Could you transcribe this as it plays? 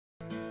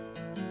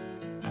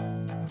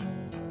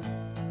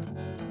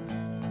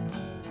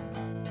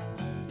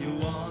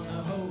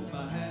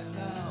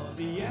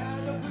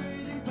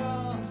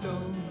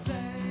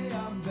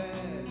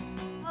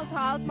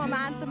halt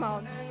Momente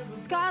mal.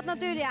 Es geht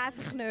natürlich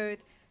einfach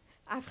nicht.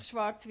 Einfach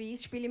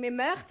schwarz-weiß spielen. Wir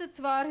möchten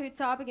zwar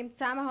heute Abend im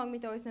Zusammenhang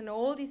mit unseren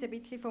Oldies ein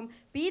bisschen vom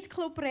Beat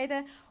Club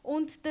reden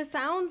und der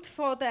Sound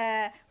von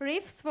den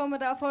Riffs, die wir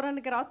da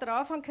vorhin gerade am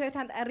Anfang gehört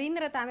haben,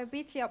 erinnert einem ein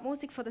bisschen an die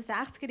Musik von den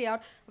 60er Jahren,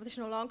 aber das ist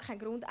noch lange kein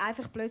Grund,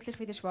 einfach plötzlich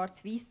wieder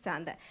schwarz-weiß zu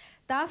senden.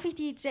 Darf ich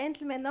die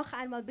Gentlemen noch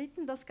einmal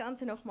bitten, das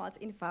Ganze nochmals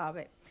in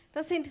Farbe?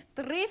 Das sind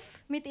die Riff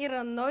mit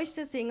ihrer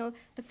neuesten Single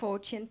 «The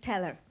Fortune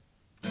Teller».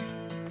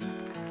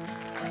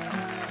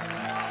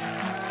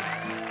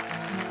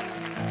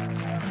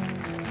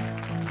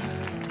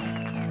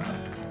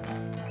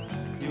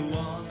 You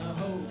wanna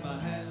hold my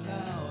hand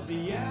now,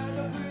 the act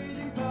of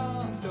breathing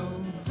palms,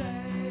 don't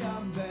say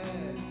I'm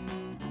bad.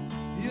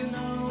 You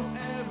know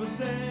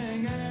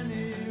everything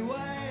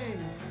anyway.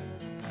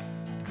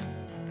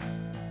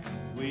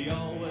 We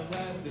always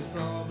have this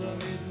problem,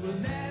 it will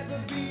never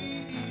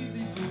be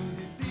easy to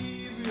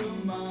deceive your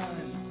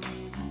mind.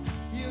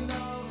 You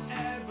know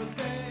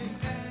everything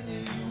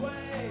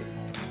anyway.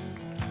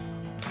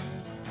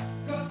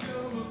 'Cause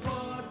you're a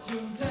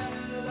fortune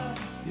teller,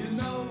 you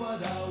know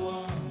what I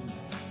want.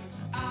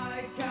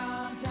 I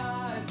can't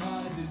hide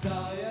my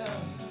desire,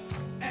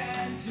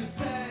 and you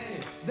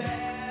say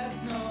there's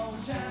no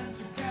chance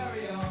to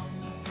carry on.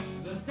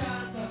 The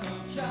stars are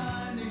not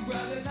shining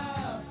bright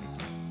enough,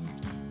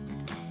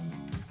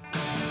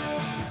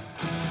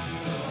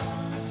 so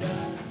I'm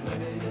just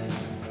waiting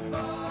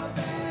for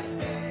that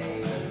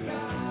day the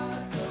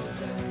cards will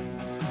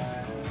change.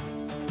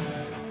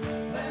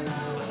 Then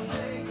I will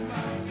take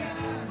my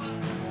chance.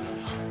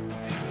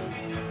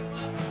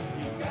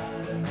 You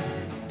got a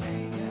magic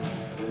mania,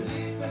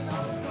 believe in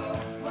those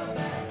folks, what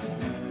that to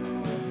do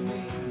with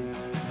me.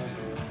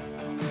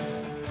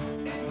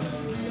 It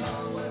will be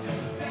always the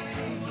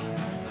same,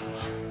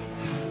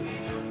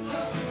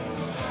 'cause you're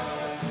a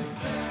fortune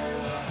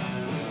teller,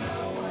 you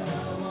know what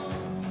I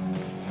want.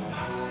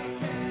 I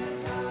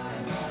can't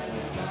hide my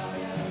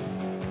desire,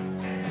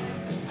 and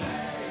to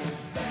say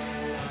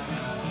there's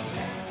no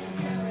chance to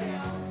carry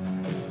on.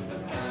 The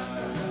stars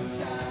are not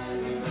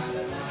shining bright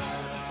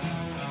enough.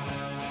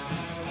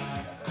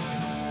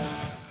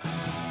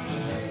 The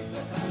days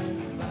are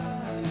passing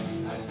by,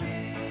 I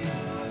see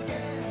you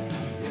again,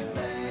 you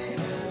say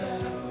hello.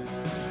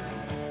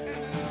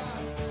 And I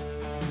ask,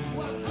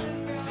 what's in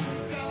behind the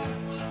scars?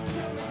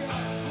 Tell me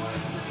girl,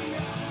 what's in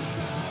behind the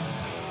scars?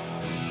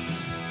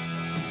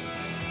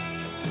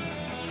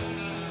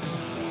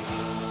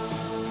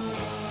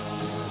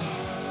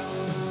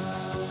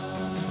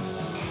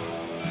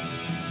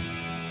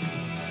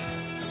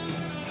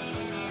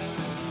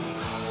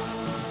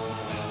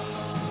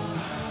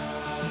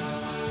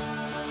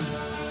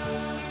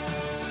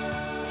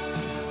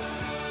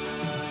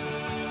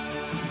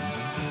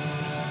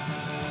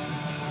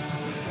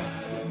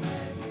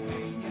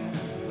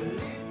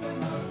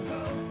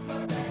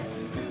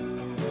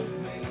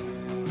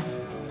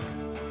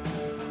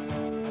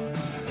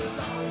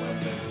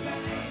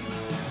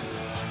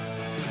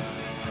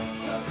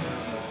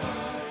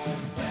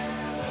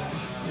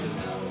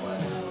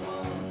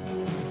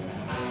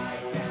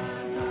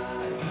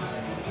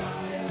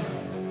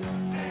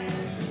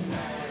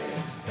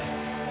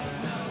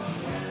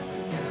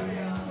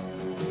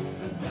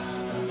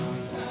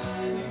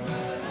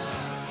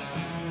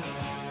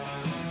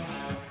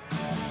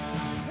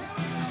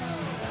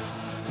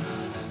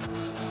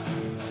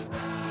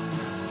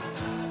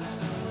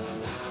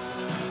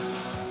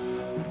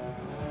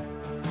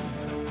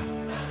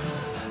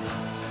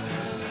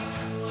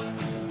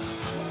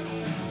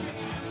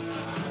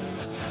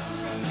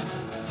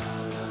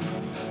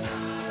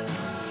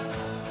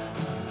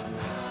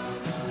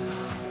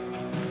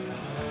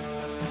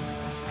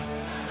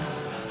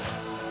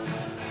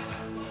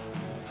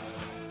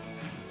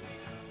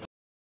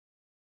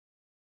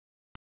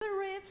 The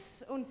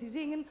Riffs und sie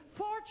singen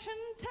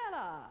Fortune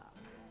Teller.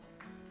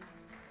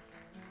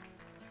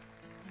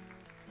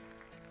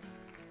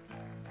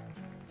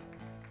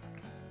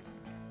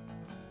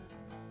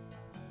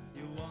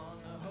 You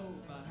wanna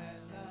hold my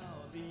hand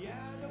now, the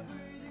act of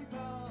breathing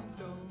palms,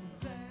 don't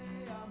say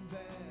I'm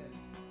bad.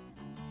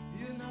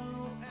 You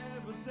know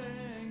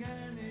everything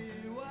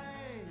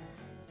anyway.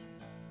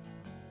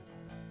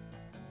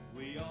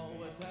 We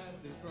always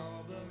have this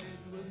problem,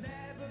 it will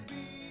never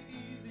be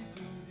easy